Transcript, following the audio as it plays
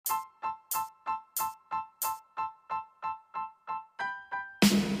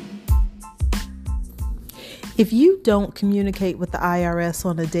If you don't communicate with the IRS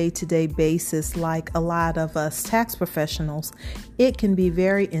on a day-to-day basis like a lot of us tax professionals, it can be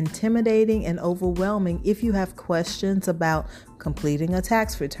very intimidating and overwhelming if you have questions about completing a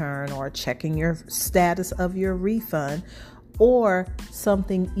tax return or checking your status of your refund, or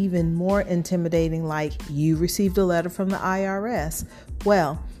something even more intimidating like you received a letter from the IRS.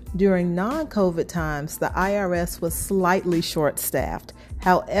 Well, during non-COVID times, the IRS was slightly short-staffed.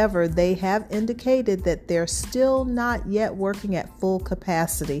 However, they have indicated that they're still not yet working at full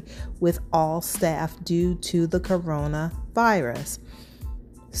capacity with all staff due to the coronavirus.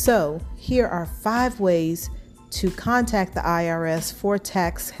 So, here are 5 ways to contact the IRS for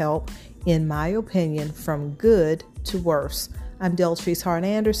tax help, in my opinion, from good to worse. I'm Deltrice Hart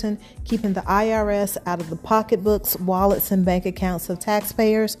Anderson, keeping the IRS out of the pocketbooks, wallets, and bank accounts of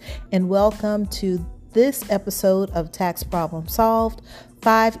taxpayers, and welcome to this episode of Tax Problem Solved,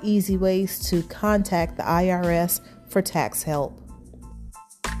 5 easy ways to contact the IRS for tax help.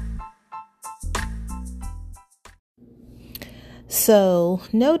 So,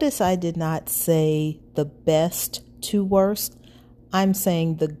 notice I did not say the best to worst. I'm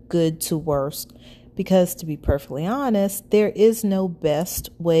saying the good to worst. Because to be perfectly honest, there is no best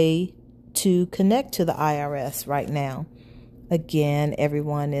way to connect to the IRS right now. Again,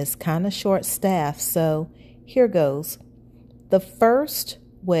 everyone is kind of short-staffed, so here goes. The first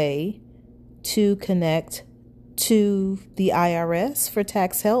way to connect to the IRS for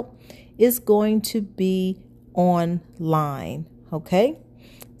tax help is going to be online, okay?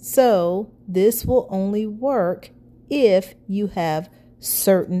 So this will only work if you have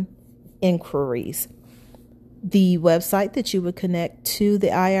certain inquiries. The website that you would connect to the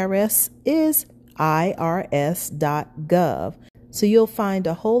IRS is irs.gov. So you'll find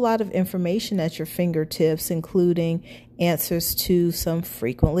a whole lot of information at your fingertips, including answers to some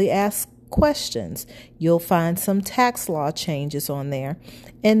frequently asked questions. You'll find some tax law changes on there.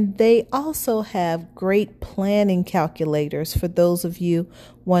 And they also have great planning calculators for those of you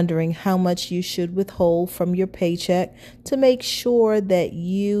wondering how much you should withhold from your paycheck to make sure that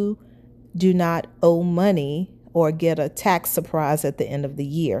you do not owe money or get a tax surprise at the end of the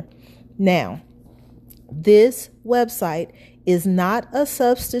year. Now, this website is not a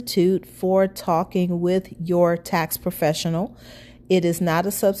substitute for talking with your tax professional. It is not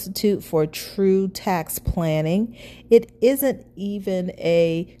a substitute for true tax planning. It isn't even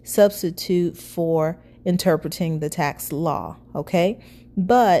a substitute for interpreting the tax law, okay?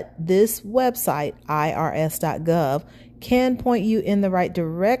 But this website, irs.gov, can point you in the right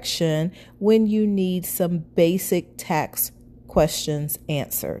direction when you need some basic tax questions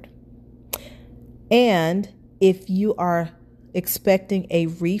answered. And if you are expecting a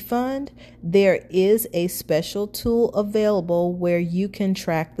refund, there is a special tool available where you can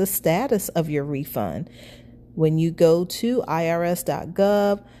track the status of your refund. When you go to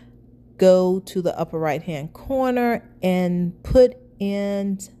irs.gov, go to the upper right-hand corner and put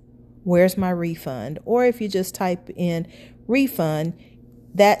in "Where's my refund?" Or if you just type in refund,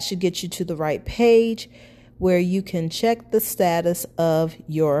 that should get you to the right page where you can check the status of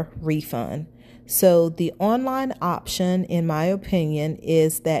your refund. So the online option, in my opinion,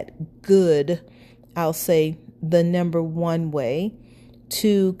 is that good, I'll say the number 1 way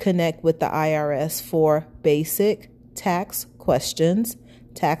to connect with the IRS for basic tax questions,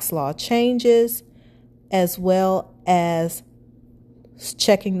 tax law changes, as well as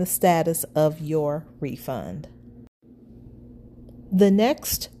checking the status of your refund. The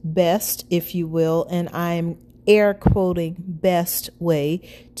next best, if you will, and I'm air quoting best way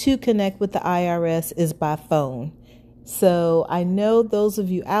to connect with the IRS is by phone. So I know those of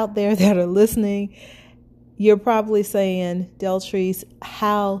you out there that are listening, you're probably saying, Deltrice,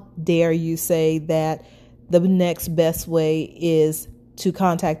 how dare you say that the next best way is to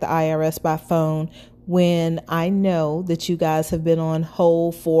contact the IRS by phone, when I know that you guys have been on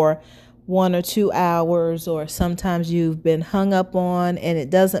hold for 1 or 2 hours, or sometimes you've been hung up on, and it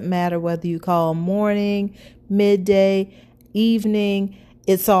doesn't matter whether you call morning, midday, evening,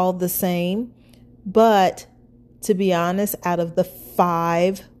 it's all the same. But to be honest, out of the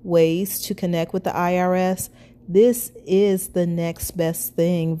 5 ways to connect with the IRS, this is the next best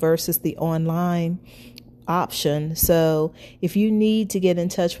thing versus the online option. So if you need to get in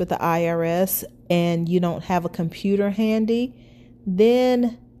touch with the IRS and you don't have a computer handy,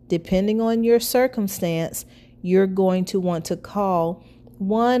 then depending on your circumstance, you're going to want to call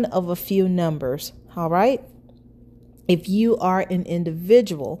one of a few numbers. All right. If you are an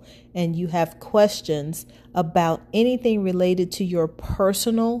individual and you have questions about anything related to your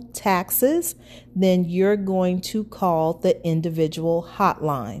personal taxes, then you're going to call the individual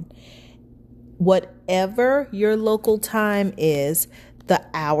hotline. Whatever your local time is, the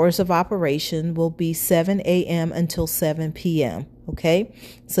hours of operation will be 7 a.m. until 7 p.m. Okay,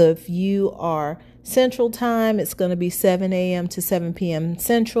 so if you are Central Time, it's going to be 7 a.m. to 7 p.m.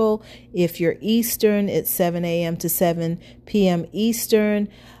 Central. If you're Eastern, it's 7 a.m. to 7 p.m. Eastern,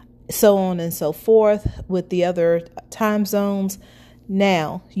 so on and so forth with the other time zones.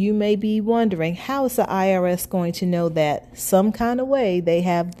 Now, you may be wondering, how is the IRS going to know that? Some kind of way they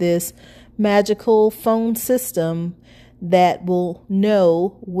have this magical phone system that will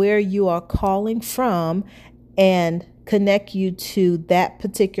know where you are calling from and connect you to that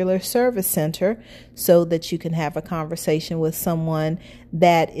particular service center so that you can have a conversation with someone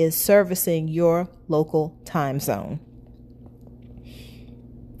that is servicing your local time zone.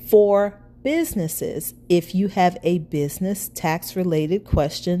 For businesses, if you have a business tax related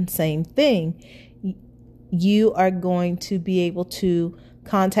question, same thing. You are going to be able to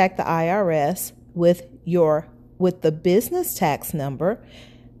contact the IRS with the business tax number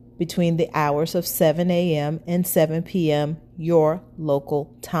between the hours of 7 a.m. and 7 p.m. your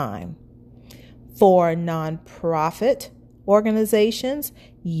local time. For nonprofit organizations,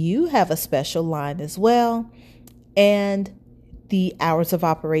 you have a special line as well, and the hours of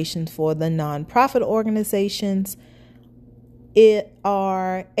operation for the nonprofit organizations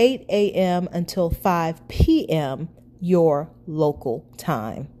are 8 a.m. until 5 p.m. your local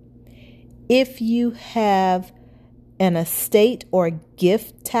time. If you have an estate or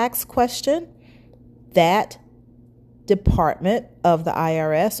gift tax question, that department of the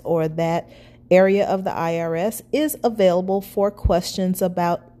IRS or that area of the IRS is available for questions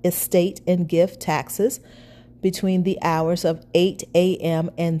about estate and gift taxes between the hours of 8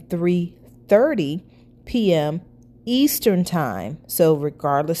 a.m. and 3:30 p.m. Eastern Time. So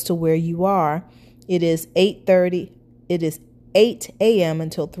regardless to where you are, it is 8 a.m.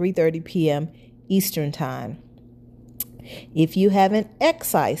 until 3:30 p.m. Eastern Time. If you have an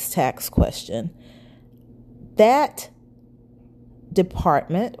excise tax question, that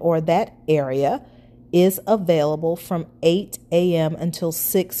department or that area is available from 8 a.m. until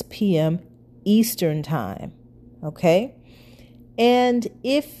 6 p.m. Eastern Time. Okay? And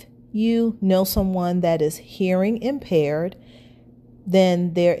if you know someone that is hearing impaired,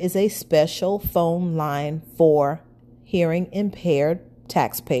 then there is a special phone line for hearing impaired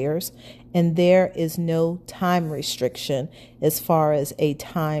taxpayers, and there is no time restriction as far as a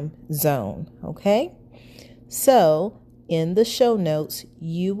time zone. Okay? So in the show notes,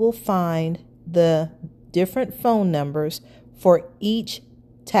 you will find the different phone numbers for each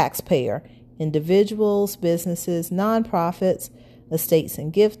taxpayer: individuals, businesses, nonprofits, estates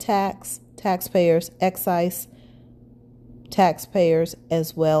and gift taxpayers, excise taxpayers,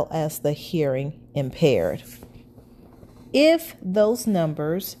 as well as the hearing impaired. If those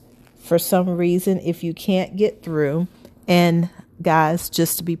numbers, for some reason, if you can't get through, and guys,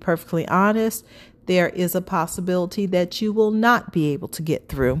 just to be perfectly honest, there is a possibility that you will not be able to get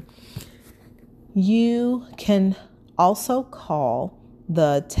through, you can also call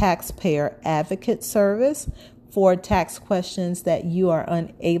the Taxpayer Advocate Service for tax questions that you are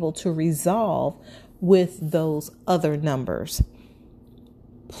unable to resolve with those other numbers.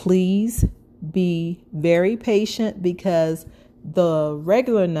 Please be very patient because the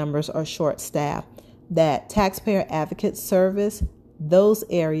regular numbers are short-staffed. That Taxpayer Advocate Service, those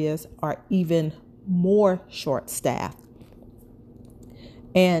areas are even more short-staffed.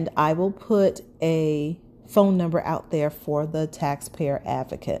 And I will put a phone number out there for the Taxpayer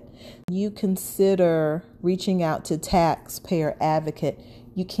Advocate. You consider reaching out to Taxpayer Advocate.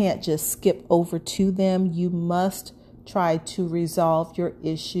 You can't just skip over to them. You must try to resolve your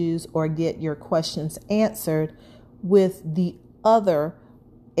issues or get your questions answered with the other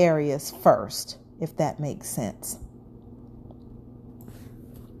areas first, if that makes sense.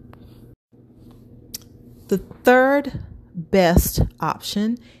 The third best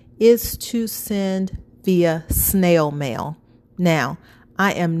option is to send via snail mail. Now,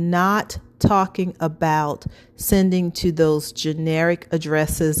 I am not talking about sending to those generic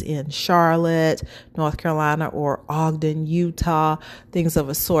addresses in Charlotte, North Carolina, or Ogden, Utah, things of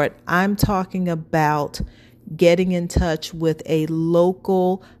a sort. I'm talking about getting in touch with a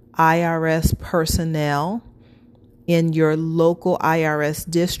local IRS personnel in your local IRS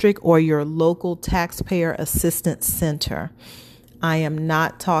district or your local taxpayer assistance center. I am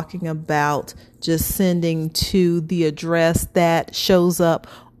not talking about just sending to the address that shows up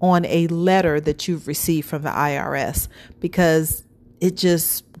on a letter that you've received from the IRS, because it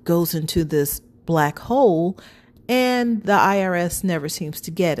just goes into this black hole and the IRS never seems to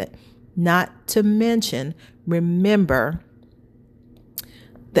get it. Not to mention, remember,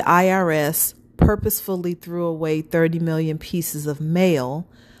 the IRS purposefully threw away 30 million pieces of mail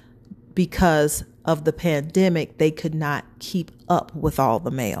because of the pandemic. They could not keep up with all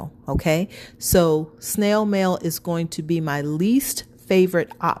the mail. Okay. So snail mail is going to be my least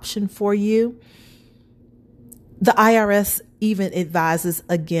favorite option for you. The IRS even advises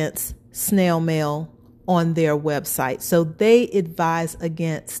against snail mail on their website. So they advise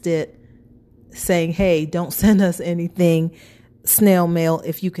against it, saying, hey, don't send us anything snail mail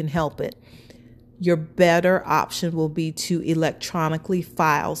if you can help it. Your better option will be to electronically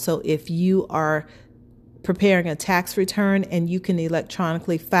file. So if you are preparing a tax return and you can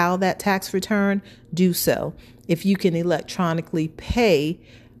electronically file that tax return, do so. If you can electronically pay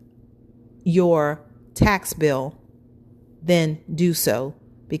your tax bill, then do so.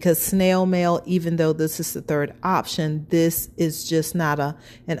 Because snail mail, even though this is the third option, this is just not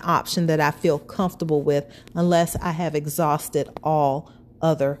an option that I feel comfortable with unless I have exhausted all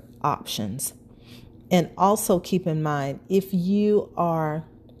other options. And also keep in mind, if you are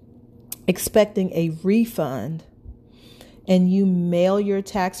expecting a refund and you mail your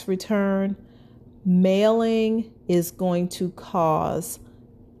tax return, mailing is going to cause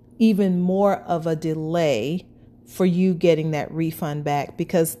even more of a delay for you getting that refund back,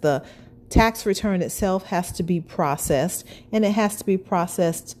 because the tax return itself has to be processed, and it has to be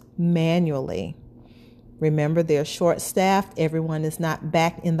processed manually. Remember, they're short-staffed. Everyone is not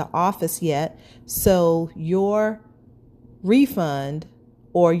back in the office yet. So your refund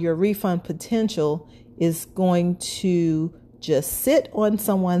or your refund potential is going to just sit on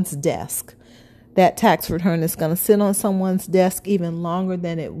someone's desk. That tax return is going to sit on someone's desk even longer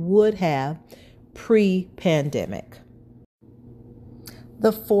than it would have pre-pandemic.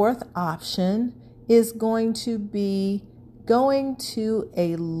 The fourth option is going to be going to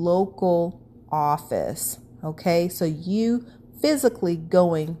a local office. Okay, so you physically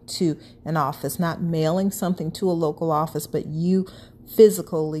going to an office, not mailing something to a local office, but you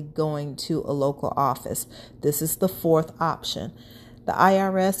physically going to a local office. This is the fourth option. The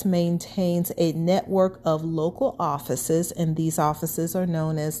IRS maintains a network of local offices, and these offices are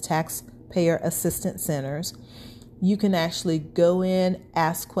known as taxpayer assistance centers. You can actually go in,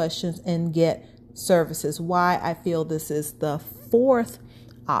 ask questions, and get services. Why I feel this is the fourth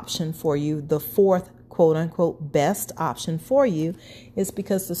option for you, the fourth quote unquote best option for you, is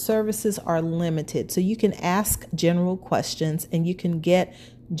because the services are limited. So you can ask general questions and you can get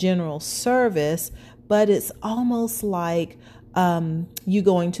general service, but it's almost like you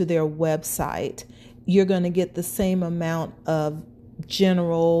going to their website. You're going to get the same amount of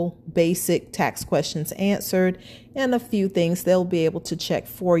general basic tax questions answered and a few things they'll be able to check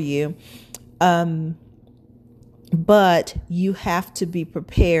for you. But you have to be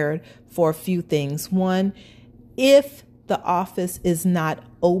prepared for a few things. One, if the office is not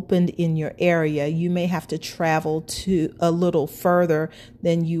opened in your area, you may have to travel to a little further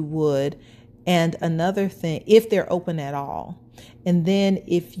than you would. And another thing, if they're open at all. And then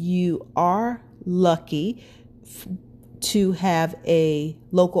if you are lucky to have a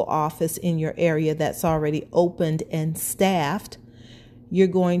local office in your area that's already opened and staffed, you're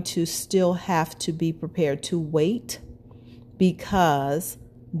going to still have to be prepared to wait because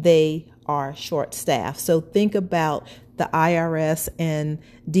they are short-staffed. So think about the IRS and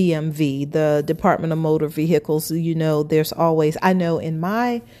DMV, the Department of Motor Vehicles. You know, there's always, I know in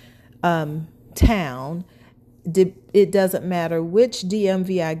my town, it doesn't matter which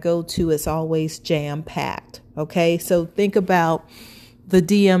DMV I go to, it's always jam-packed. Okay, so think about the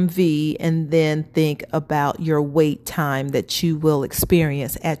DMV and then think about your wait time that you will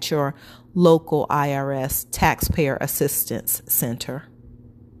experience at your local IRS Taxpayer Assistance Center.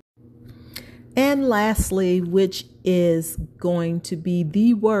 And lastly, which is going to be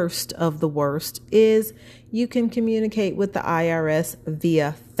the worst of the worst, is you can communicate with the IRS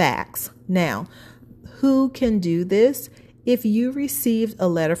via fax. Now, who can do this? If you received a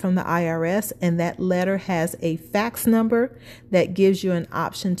letter from the IRS and that letter has a fax number that gives you an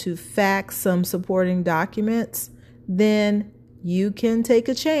option to fax some supporting documents, then you can take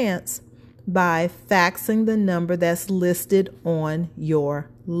a chance by faxing the number that's listed on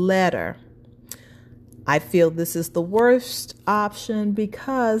your letter. I feel this is the worst option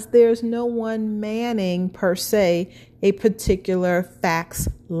because there's no one manning per se a particular fax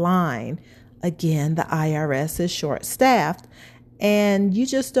line. Again, the IRS is short-staffed and you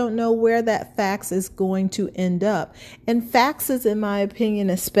just don't know where that fax is going to end up. And faxes, in my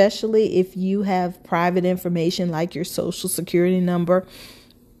opinion, especially if you have private information like your social security number,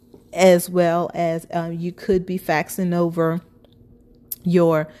 as well as you could be faxing over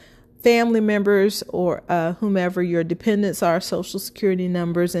your family members or whomever your dependents are, social security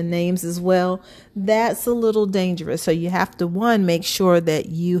numbers and names as well, that's a little dangerous. So you have to, one, make sure that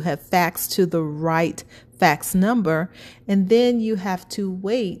you have faxed to the right fax number, and then you have to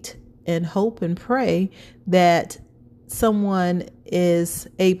wait and hope and pray that someone is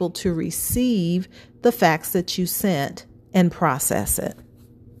able to receive the fax that you sent and process it.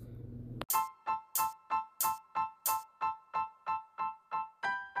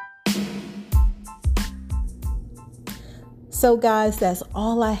 So guys, that's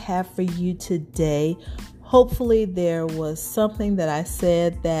all I have for you today. Hopefully there was something that I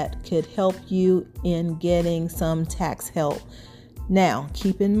said that could help you in getting some tax help. Now,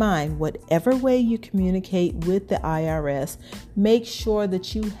 keep in mind, whatever way you communicate with the IRS, make sure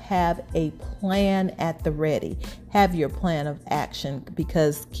that you have a plan at the ready. Have your plan of action,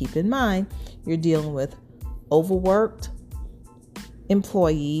 because keep in mind, you're dealing with overworked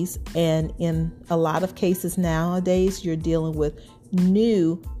employees, and in a lot of cases nowadays, you're dealing with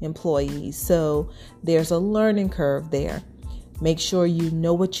new employees. So there's a learning curve there. Make sure you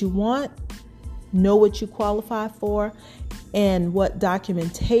know what you want, know what you qualify for, and what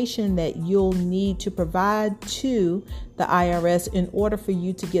documentation that you'll need to provide to the IRS in order for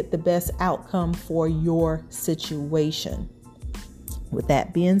you to get the best outcome for your situation. With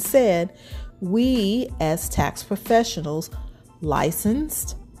that being said, we as tax professionals,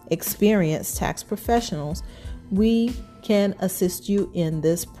 licensed, experienced tax professionals, we can assist you in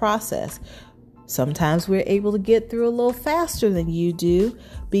this process. Sometimes we're able to get through a little faster than you do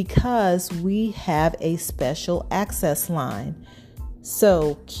because we have a special access line.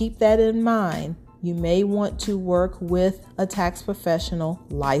 So keep that in mind. You may want to work with a tax professional,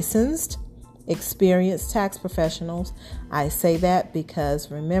 licensed, experienced tax professionals. I say that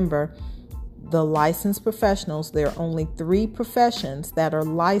because remember, the licensed professionals, there are only 3 professions that are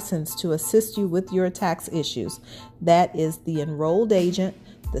licensed to assist you with your tax issues. That is the enrolled agent,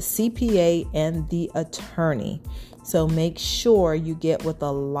 the CPA, and the attorney. So make sure you get with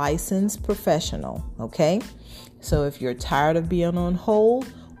a licensed professional, okay? So if you're tired of being on hold,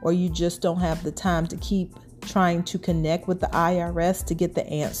 or you just don't have the time to keep trying to connect with the IRS to get the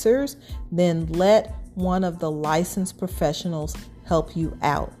answers, then let one of the licensed professionals help you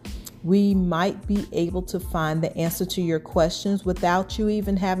out. We might be able to find the answer to your questions without you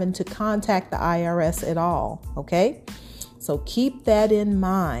even having to contact the IRS at all, okay? So keep that in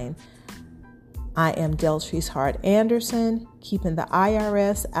mind. I am Deltrice Hart Anderson, keeping the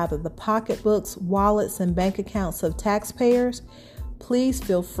IRS out of the pocketbooks, wallets, and bank accounts of taxpayers. Please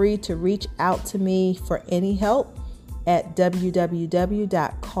feel free to reach out to me for any help at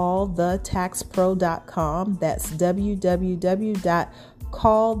www.callthetaxpro.com. That's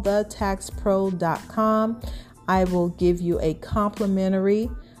www.callthetaxpro.com. I will give you a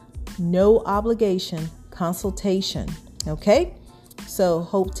complimentary, no obligation consultation. Okay? So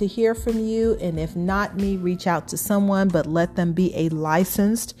hope to hear from you. And if not me, reach out to someone, but let them be a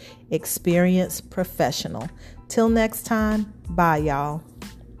licensed, experienced professional. Till next time, bye y'all.